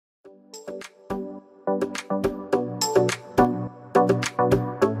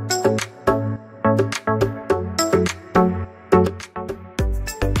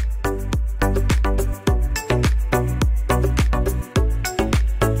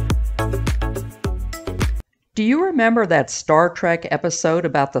Do you remember that Star Trek episode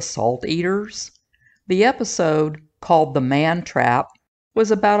about the salt eaters? The episode, called The Man Trap, was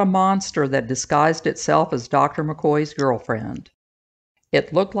about a monster that disguised itself as Dr. McCoy's girlfriend.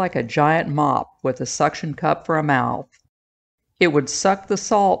 It looked like a giant mop with a suction cup for a mouth. It would suck the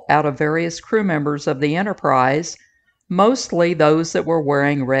salt out of various crew members of the Enterprise, mostly those that were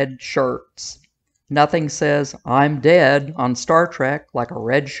wearing red shirts. Nothing says, "I'm dead" on Star Trek like a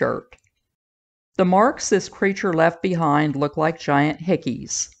red shirt. The marks this creature left behind look like giant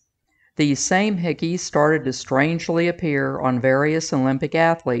hickeys. These same hickeys started to strangely appear on various Olympic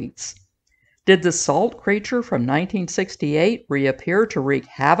athletes. Did the salt creature from 1968 reappear to wreak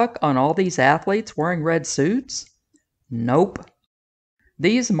havoc on all these athletes wearing red suits? Nope.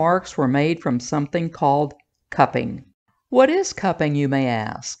 These marks were made from something called cupping. What is cupping, you may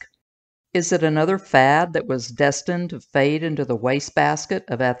ask? Is it another fad that was destined to fade into the wastebasket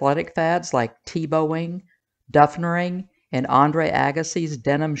of athletic fads like Tebowing, Duffnering, and Andre Agassi's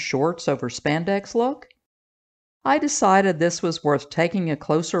denim shorts over spandex look? I decided this was worth taking a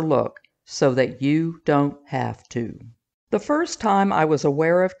closer look so that you don't have to. The first time I was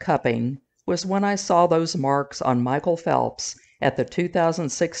aware of cupping was when I saw those marks on Michael Phelps at the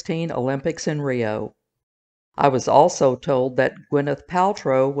 2016 Olympics in Rio. I was also told that Gwyneth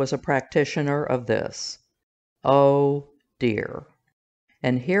Paltrow was a practitioner of this. Oh dear.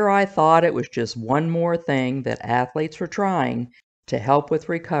 And here I thought it was just one more thing that athletes were trying to help with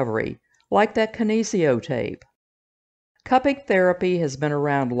recovery, like that kinesio tape. Cupping therapy has been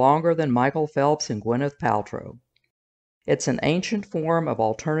around longer than Michael Phelps and Gwyneth Paltrow. It's an ancient form of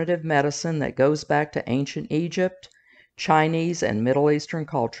alternative medicine that goes back to ancient Egypt, Chinese, and Middle Eastern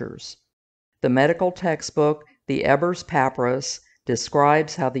cultures. The medical textbook, the Ebers Papyrus,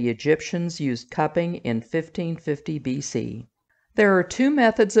 describes how the Egyptians used cupping in 1550 BC. There are two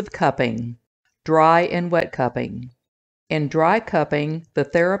methods of cupping, dry and wet cupping. In dry cupping, the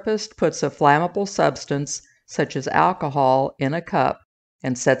therapist puts a flammable substance, such as alcohol, in a cup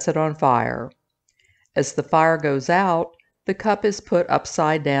and sets it on fire. As the fire goes out, the cup is put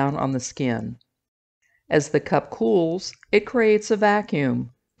upside down on the skin. As the cup cools, it creates a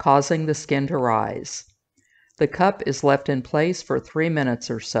vacuum, causing the skin to rise. The cup is left in place for 3 minutes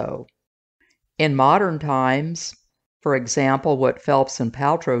or so. In modern times, for example what Phelps and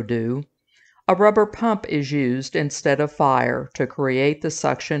Paltrow do, a rubber pump is used instead of fire to create the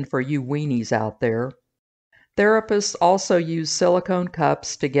suction for you weenies out there. Therapists also use silicone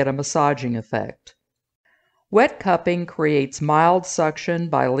cups to get a massaging effect. Wet cupping creates mild suction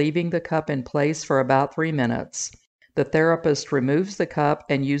by leaving the cup in place for about 3 minutes. The therapist removes the cup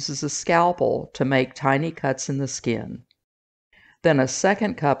and uses a scalpel to make tiny cuts in the skin. Then a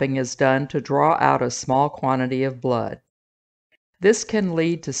second cupping is done to draw out a small quantity of blood. This can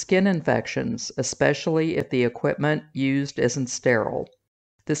lead to skin infections, especially if the equipment used isn't sterile.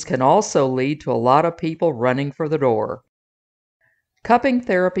 This can also lead to a lot of people running for the door. Cupping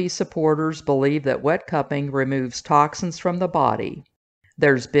therapy supporters believe that wet cupping removes toxins from the body.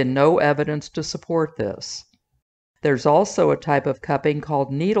 There's been no evidence to support this. There's also a type of cupping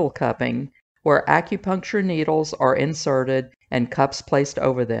called needle cupping, where acupuncture needles are inserted and cups placed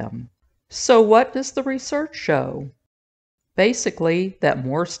over them. So what does the research show? Basically, that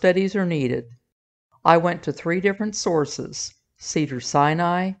more studies are needed. I went to 3 different sources,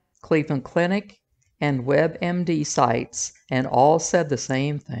 Cedars-Sinai, Cleveland Clinic, and WebMD sites, and all said the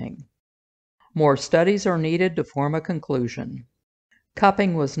same thing. More studies are needed to form a conclusion.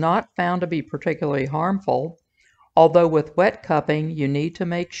 Cupping was not found to be particularly harmful, although with wet cupping you need to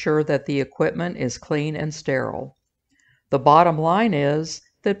make sure that the equipment is clean and sterile. The bottom line is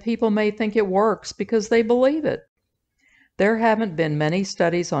that people may think it works because they believe it. There haven't been many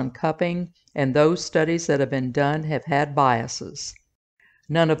studies on cupping, and those studies that have been done have had biases.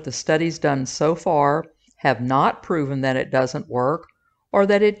 None of the studies done so far have not proven that it doesn't work or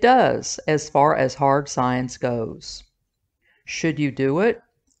that it does as far as hard science goes. Should you do it?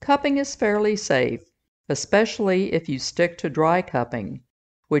 Cupping is fairly safe, especially if you stick to dry cupping,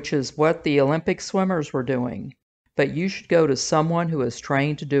 which is what the Olympic swimmers were doing, but you should go to someone who is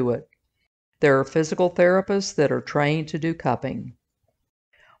trained to do it. There are physical therapists that are trained to do cupping.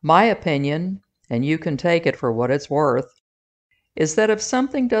 My opinion, and you can take it for what it's worth, is that if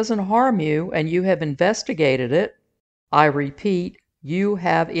something doesn't harm you and you have investigated it, I repeat, you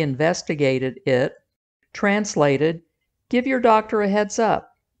have investigated it, translated, give your doctor a heads up.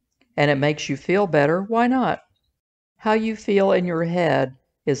 and it makes you feel better, why not? How you feel in your head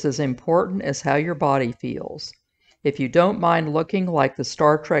is as important as how your body feels. If you don't mind looking like the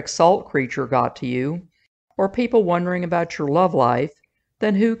Star Trek salt creature got to you, or people wondering about your love life,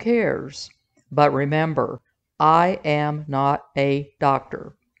 then who cares? But remember, I am not a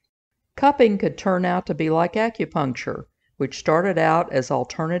doctor. Cupping could turn out to be like acupuncture, which started out as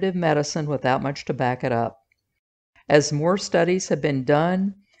alternative medicine without much to back it up. As more studies have been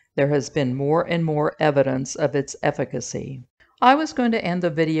done, there has been more and more evidence of its efficacy. I was going to end the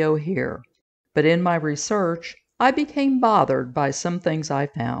video here, but in my research, I became bothered by some things I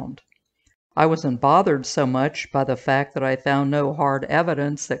found. I wasn't bothered so much by the fact that I found no hard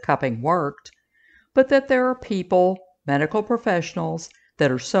evidence that cupping worked, but that there are people, medical professionals,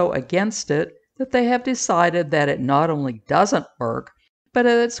 that are so against it that they have decided that it not only doesn't work, but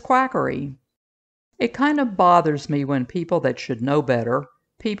that it's quackery. It kind of bothers me when people that should know better,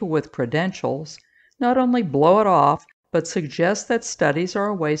 people with credentials, not only blow it off, but suggest that studies are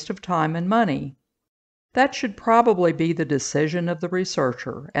a waste of time and money. That should probably be the decision of the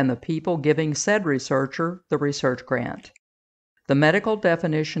researcher and the people giving said researcher the research grant. The medical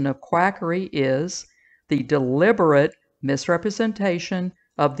definition of quackery is the deliberate misrepresentation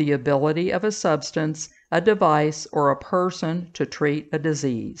of the ability of a substance, a device, or a person to treat a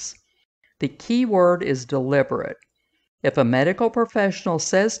disease. The key word is deliberate. If a medical professional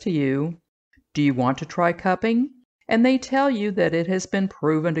says to you, "Do you want to try cupping?" and they tell you that it has been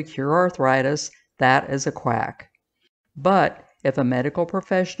proven to cure arthritis, that is a quack. But if a medical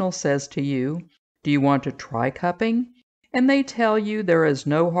professional says to you, "Do you want to try cupping?" and they tell you there is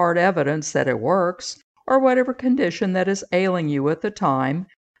no hard evidence that it works, or whatever condition that is ailing you at the time,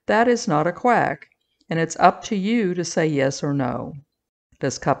 that is not a quack, and it's up to you to say yes or no.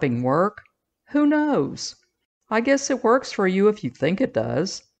 Does cupping work? Who knows? I guess it works for you if you think it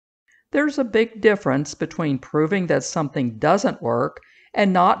does. There's a big difference between proving that something doesn't work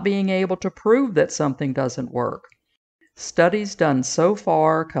and not being able to prove that something doesn't work. Studies done so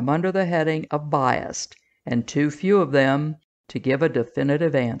far come under the heading of biased, and too few of them to give a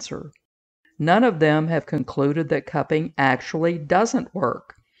definitive answer. None of them have concluded that cupping actually doesn't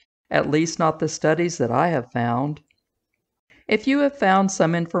work, at least not the studies that I have found. If you have found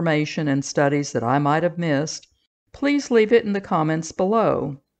some information in studies that I might have missed, please leave it in the comments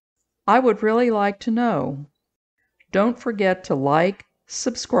below. I would really like to know. Don't forget to like,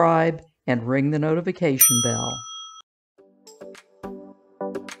 subscribe, and ring the notification bell.